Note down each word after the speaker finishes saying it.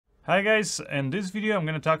Hi guys, in this video I'm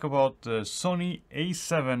going to talk about the Sony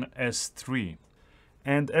A7s3.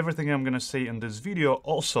 And everything I'm going to say in this video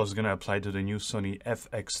also is going to apply to the new Sony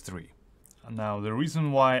FX3. Now the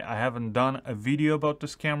reason why I haven't done a video about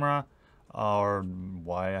this camera, or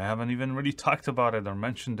why I haven't even really talked about it or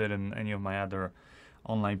mentioned it in any of my other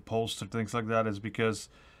online posts or things like that, is because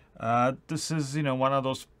this is, one of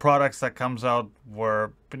those products that comes out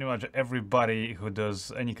where pretty much everybody who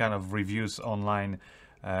does any kind of reviews online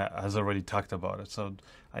has already talked about it. So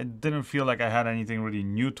I didn't feel like I had anything really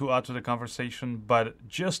new to add to the conversation, but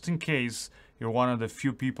just in case you're one of the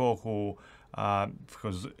few people who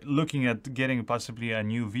because looking at getting possibly a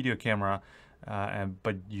new video camera,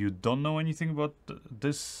 but you don't know anything about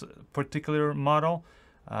this particular model,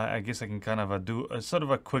 I guess I can kind of do a sort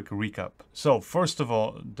of a quick recap. So first of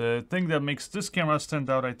all, the thing that makes this camera stand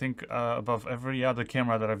out, I think, above every other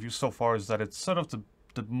camera that I've used so far, is that it's sort of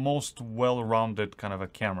the most well-rounded kind of a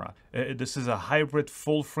camera. This is a hybrid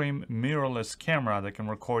full-frame mirrorless camera that can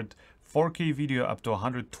record 4K video up to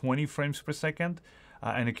 120 frames per second,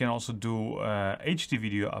 and it can also do HD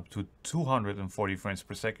video up to 240 frames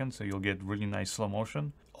per second, so you'll get really nice slow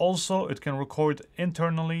motion. Also, it can record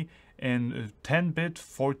internally in 10-bit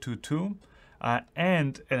 422,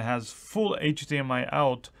 and it has full HDMI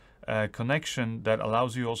out connection that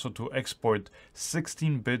allows you also to export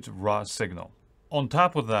 16-bit RAW signal. On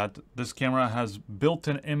top of that, this camera has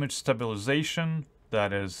built-in image stabilization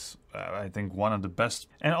that is, I think, one of the best.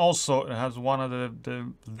 And also, it has one of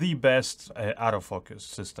the best autofocus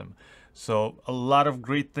system. So a lot of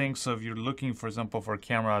great things. So if you're looking, for example, for a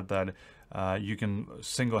camera that you can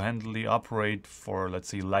single-handedly operate for, let's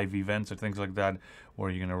say, live events or things like that, where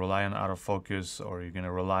you're going to rely on autofocus or you're going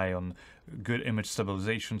to rely on good image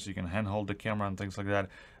stabilization, so you can handhold the camera and things like that.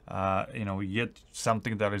 Yet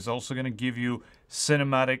something that is also going to give you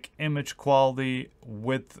cinematic image quality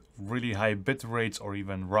with really high bit rates or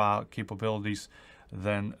even RAW capabilities,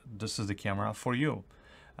 then this is the camera for you.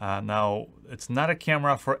 Now, it's not a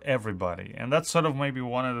camera for everybody, and that's sort of maybe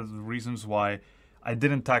one of the reasons why I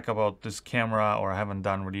didn't talk about this camera, or I haven't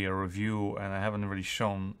done really a review, and I haven't really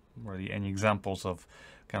shown really any examples of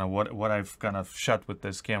kind of what I've kind of shot with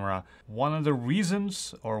this camera. One of the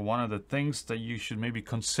reasons, or one of the things that you should maybe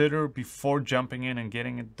consider before jumping in and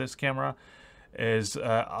getting this camera is,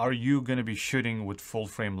 are you going to be shooting with full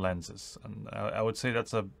frame lenses? And I would say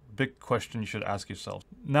that's a big question you should ask yourself.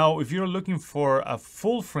 Now, if you're looking for a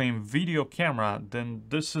full frame video camera, then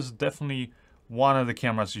this is definitely one of the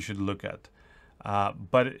cameras you should look at.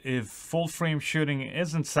 But if full frame shooting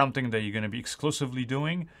isn't something that you're going to be exclusively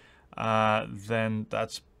doing, then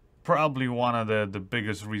that's probably one of the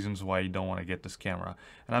biggest reasons why you don't want to get this camera.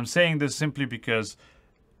 And I'm saying this simply because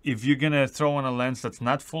if you're going to throw in a lens that's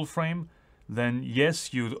not full frame, then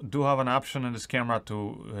yes, you do have an option in this camera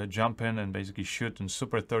to jump in and basically shoot in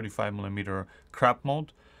super 35mm crop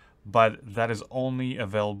mode, but that is only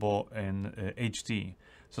available in HD.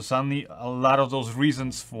 So suddenly a lot of those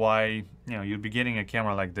reasons why you'll be getting a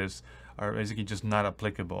camera like this are basically just not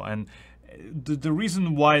applicable. And the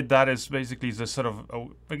reason why that is basically the sort of,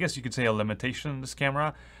 I guess you could say, a limitation in this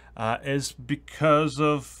camera is because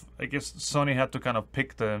of, I guess, Sony had to kind of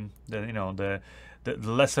pick the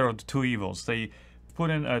lesser of the two evils. They put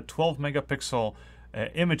in a 12 megapixel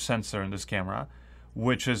image sensor in this camera,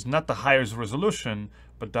 which is not the highest resolution,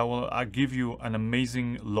 but that will give you an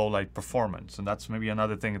amazing low light performance. And that's maybe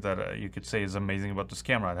another thing that you could say is amazing about this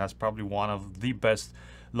camera. It has probably one of the best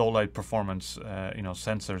low light performance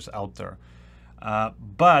sensors out there.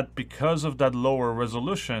 But because of that lower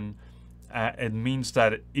resolution, it means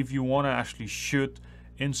that if you want to actually shoot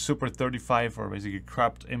in super 35 or basically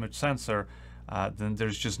cropped image sensor, then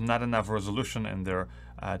there's just not enough resolution in there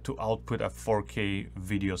to output a 4K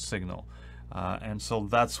video signal. And so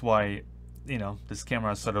that's why this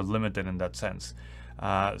camera is sort of limited in that sense.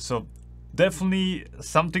 So definitely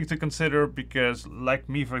something to consider, because like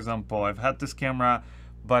me, for example, I've had this camera,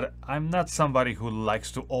 but I'm not somebody who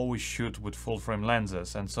likes to always shoot with full frame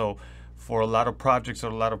lenses. And so for a lot of projects,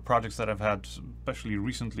 that I've had, especially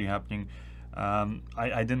recently happening,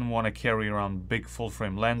 I didn't want to carry around big full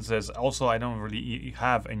frame lenses. Also, I don't really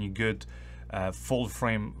have any good full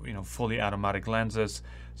frame, fully automatic lenses,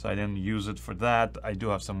 so I didn't use it for that. I do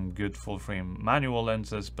have some good full frame manual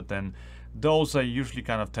lenses, but then those I usually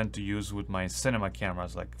kind of tend to use with my cinema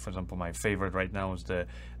cameras. Like, for example, my favorite right now is the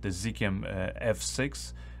Sony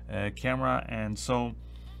FX3 camera. And so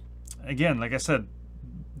again, like I said,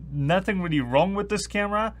 nothing really wrong with this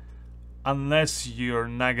camera, unless you're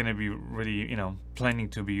not going to be really, planning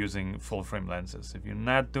to be using full frame lenses. If you're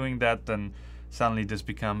not doing that, then suddenly this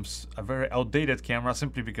becomes a very outdated camera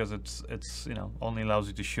simply because it's only allows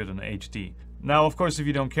you to shoot in HD. Now, of course, if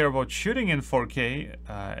you don't care about shooting in 4K,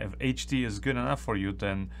 if HD is good enough for you,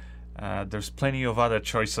 then there's plenty of other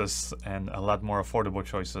choices and a lot more affordable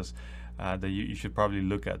choices that you should probably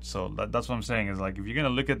look at. So that's what I'm saying, is like, if you're gonna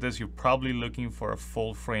look at this, you're probably looking for a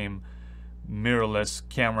full frame mirrorless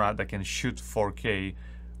camera that can shoot 4K,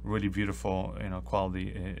 really beautiful,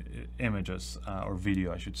 quality images or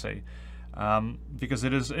video, I should say. Because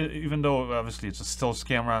it is, even though obviously it's a stills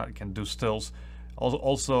camera, it can do stills.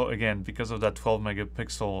 Also, again, because of that 12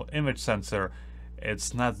 megapixel image sensor,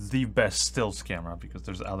 it's not the best stills camera, because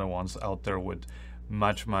there's other ones out there with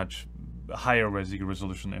much higher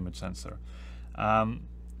resolution image sensor.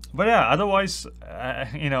 But yeah, otherwise,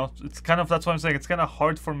 it's kind of, that's what I'm saying, it's kind of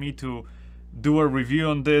hard for me to do a review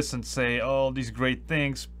on this and say all these great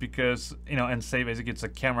things, because and say basically it's a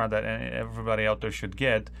camera that everybody out there should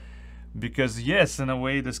get, because yes, in a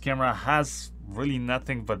way this camera has really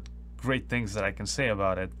nothing but great things that I can say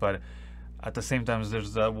about it, but at the same time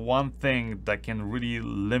there's one thing that can really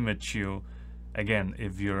limit you, again,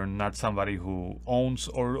 if you're not somebody who owns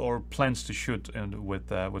or plans to shoot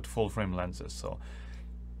with full frame lenses. So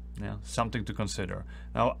yeah, something to consider.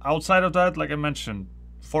 Now, outside of that, like I mentioned,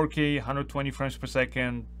 4K, 120 frames per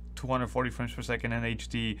second, 240 frames per second in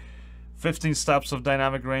HD, 15 stops of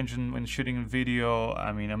dynamic range when shooting in video.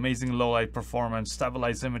 I mean, amazing low light performance,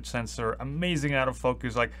 stabilized image sensor, amazing out of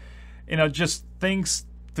focus, like, just things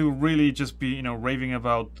to really just be, raving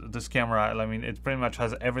about this camera. I mean, it pretty much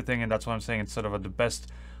has everything, and that's why I'm saying it's sort of the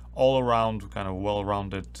best all-around kind of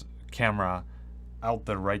well-rounded camera out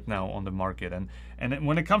there right now on the market. And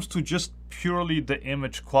when it comes to just purely the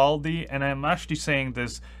image quality, and I'm actually saying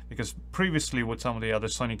this because previously with some of the other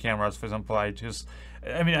Sony cameras, for example, I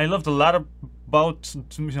loved a lot about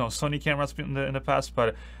Sony cameras in the past,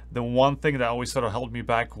 but the one thing that always sort of held me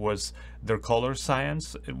back was their color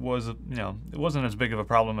science. It was, it wasn't as big of a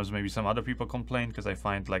problem as maybe some other people complain, because I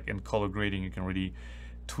find like in color grading you can really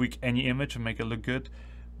tweak any image and make it look good.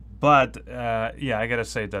 But yeah, I gotta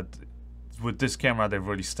say that with this camera they've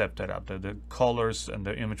really stepped it up. The colors and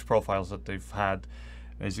the image profiles that they've had,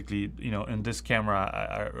 basically, in this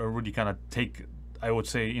camera are really kind of take, I would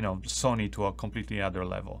say, Sony to a completely other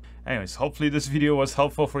level. Anyways, hopefully this video was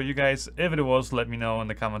helpful for you guys. If it was, let me know in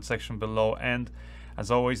the comment section below. And as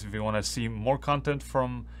always, if you want to see more content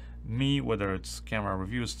from me, whether it's camera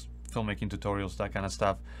reviews, filmmaking tutorials, that kind of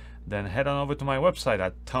stuff, then head on over to my website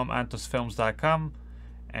at tomantosfilms.com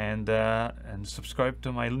and subscribe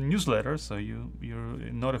to my newsletter, so you're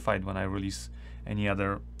notified when I release any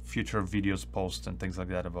other future videos, posts, and things like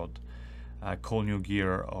that about cool new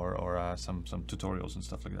gear or some tutorials and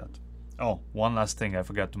stuff like that. Oh, one last thing I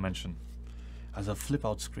forgot to mention. As a flip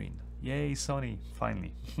out screen. Yay, Sony,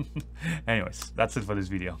 finally. Anyways, that's it for this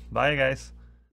video. Bye, guys.